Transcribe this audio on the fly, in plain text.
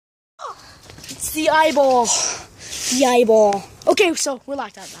It's the eyeball. The eyeball. Okay, so we're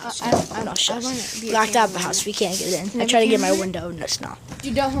locked out of the house. I'm not sure. Locked out of the house. We can't get in. I try to get my window and it's not.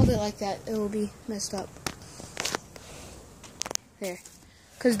 You don't hold it like that. It will be messed up. There.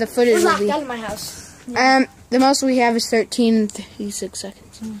 Because the footage We're will locked be... out of my house. The most we have is 13 and 36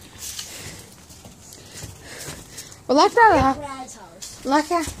 seconds. We're locked out of the house. Brad's house.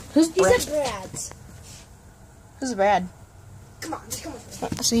 Locked out. Who's Brad? He's at Brad's. Who's Brad? Come on, just come with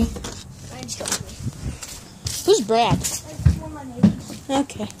me. See? Just come with me. Who's Brad? That's one of my neighbors.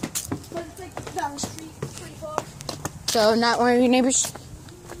 Okay. But it's like down the street, pretty far. So, not one of your neighbors?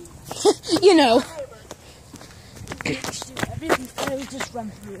 You know. Everything I just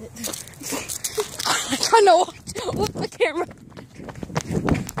run through it. I kind of walked with the camera.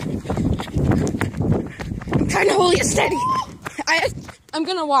 I'm trying to hold it steady. I'm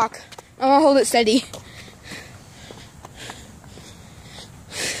gonna walk. I'm gonna hold it steady.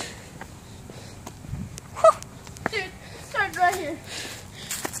 Dude, start right here.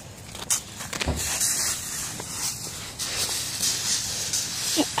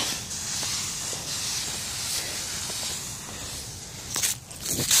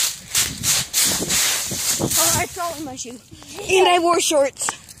 Oh, I fell in my shoe. And I wore shorts.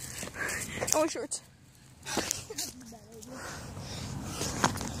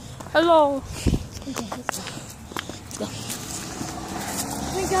 Hello. Okay, let's go.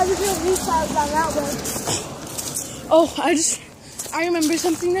 Thank God there's no leaf clouds on that one. Oh, I remember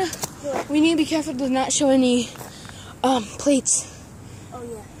something now. What? We need to be careful to not show any plates. Oh,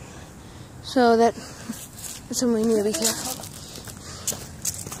 yeah. So that's when we need to be careful.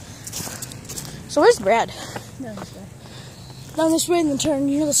 So where's Brad? No, this way. Down this way and then turn.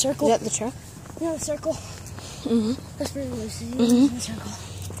 You know the circle? Is that the truck? You know the circle? Mm-hmm. That's where we see the circle.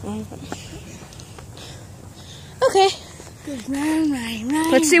 Okay.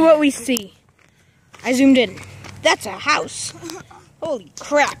 Let's see what we see. I zoomed in. That's a house. Holy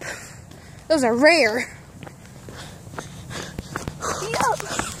crap. Those are rare. You know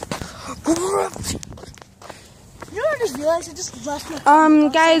what I just realized? I just left my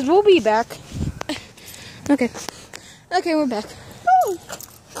Guys, we'll be back. Okay. Okay, we're back. Oh,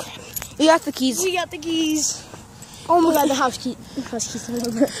 We got the keys. we got the keys. Oh my God, the house keys.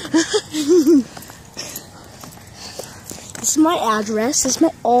 This is my address. This is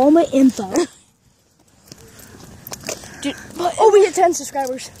all my info. Dude, Oh, we hit 10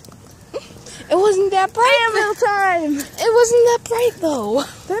 subscribers. it wasn't that bright. Mail time. It wasn't that bright though.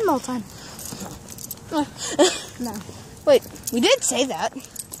 They're mail time. No. Wait, we did say that.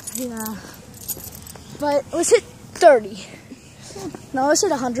 Yeah. But let's hit 30. No, let's hit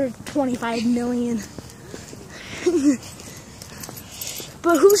 125 million.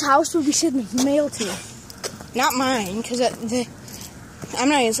 But whose house would we send the mail to? Not mine, because I'm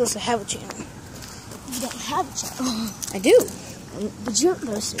not even supposed to have a channel. You don't have a channel. I do. But you haven't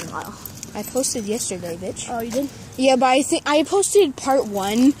posted in a while. I posted yesterday, bitch. Oh, you did? Yeah, but I think I posted part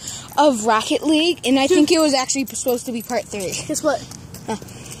 1 of Rocket League, and I think it was actually supposed to be part 3. Guess what? Huh.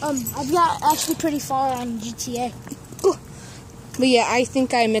 I've got actually pretty far on GTA. But yeah, I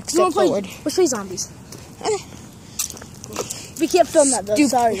think I mixed You up wanna forward. Let's play zombies. We can't film that though.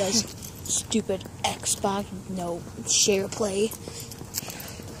 Sorry, guys. Stupid Xbox, no share play.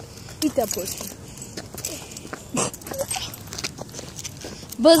 Eat that pussy.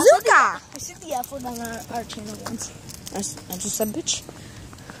 Bazooka! I said the F word on our channel once. I just said bitch.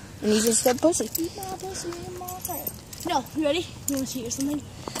 And you just said pussy. Eat my pussy in my neck. No, you ready? You want to hear something?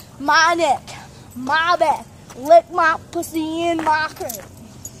 My neck, my back, lick my pussy in my crib.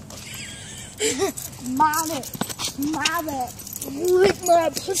 My neck, my back, lick my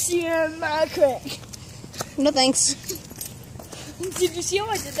pussy in my crack. No thanks. Did you see how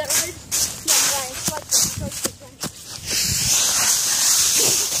I did that right?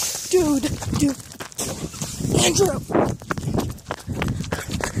 Dude. Andrew.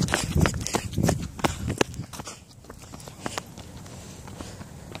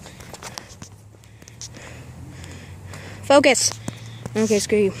 Focus. Okay,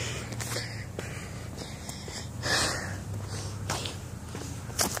 screw you.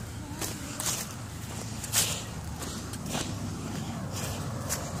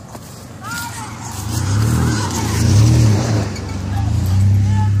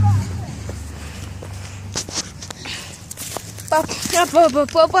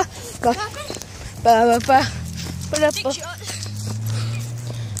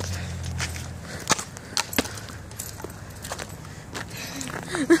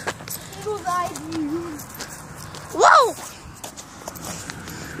 Whoa!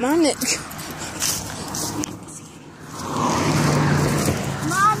 My neck.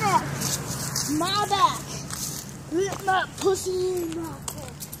 My neck. my back. With my pussy in my back.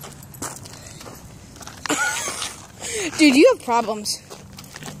 Dude, you have problems.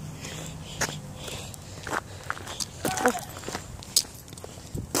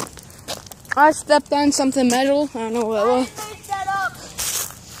 I stepped on something metal. I don't know what it was. I made that up.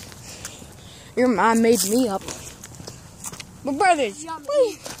 Your mom made me up. But brothers,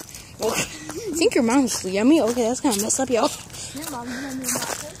 Yummy. well, I think your mom's yummy. Okay, that's kind of messed up, y'all. Your mom's yummy.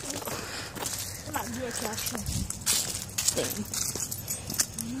 It might be a caption.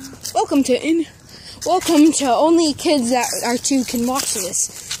 Welcome to only kids that are 2 can watch this.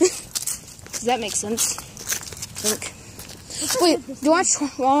 Does that make sense? Think. Wait, do you want to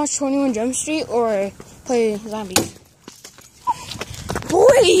watch 21 Jump Street or play zombies?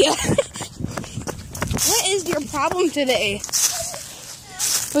 Boy! What is your problem today?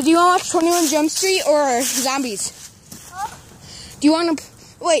 But do you want to watch 21 Jump Street or zombies? Do you want to...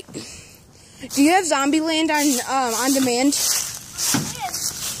 Wait. Do you have Zombieland on demand?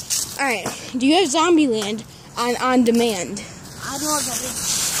 Alright. Do you have Zombieland on demand? I don't know what that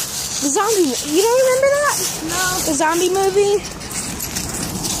is. The zombie... You don't remember that? No. The zombie movie?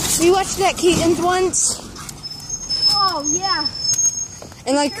 We watched that Keaton's once. Oh, yeah.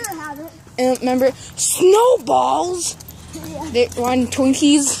 And like... Sure have it. And remember... Snowballs! Yeah. They want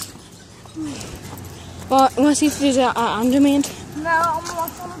Twinkies. Well, you want to see if there's on demand? No, I'm gonna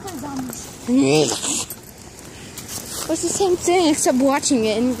watch one of the zombies. What's the same thing except watching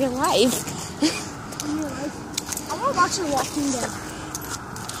it in real life? I'm gonna watch The Walking Dead.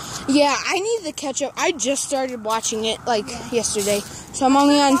 Yeah, I need to catch up. I just started watching it yesterday, so I'm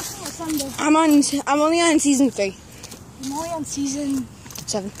only on. I'm only on season 3. I'm only on season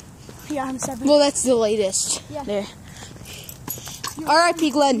 7. Yeah, I'm 7. Well, that's the latest. Yeah. There. R.I.P.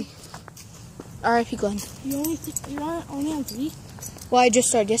 Glenn. R.I.P. Glenn. You're only on 3? Well, I just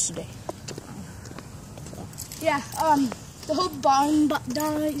started yesterday. Yeah. The whole barn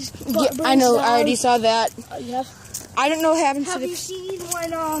dies. Yeah, I know. I already saw that. You have? I don't know what happens to Have the. you seen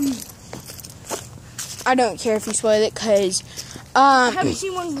when I don't care if you spoil it, cause Have you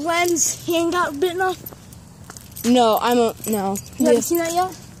seen when Glenn's hand got bitten off? No, no. You haven't seen that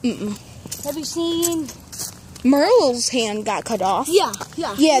yet? Mm-mm. Have you seen? Merle's hand got cut off. Yeah.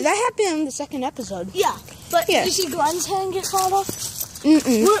 Yeah, that happened in the 2nd episode. Yeah, but Yeah. did you see Glenn's hand get cut off?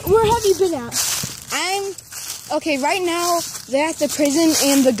 Mm-mm. Where have you been at? Okay. Right now they're at the prison,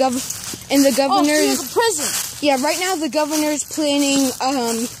 and the Oh, governor. so you're at the prison. Yeah, right now the governor's planning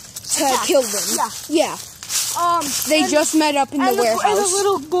to kill them. Yeah. They just met up in the warehouse. And the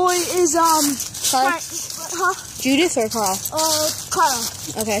little boy is Carl? Huh? Judith or Carl? Carl.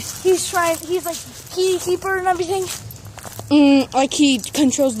 Okay. He's like keeper and everything. Like he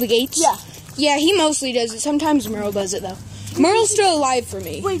controls the gates? Yeah. Yeah, he mostly does it. Sometimes Merle does it though. Merle's still alive for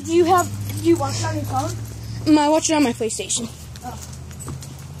me. Wait, do you watch it on your phone? I watch it on my PlayStation. Oh.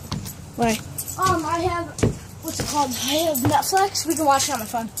 Why? I have, what's it called? I have Netflix. We can watch it on my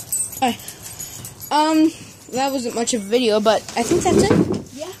phone. That wasn't much of a video, but I think that's it.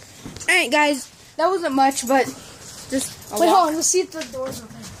 Yeah. Alright, guys. That wasn't much, but just a Wait, walk. hold on. Let's see if the door's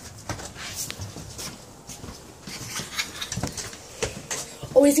open.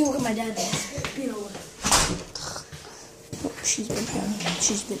 Oh, wait, look at my dad. She's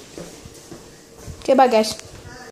been. Okay, bye, guys.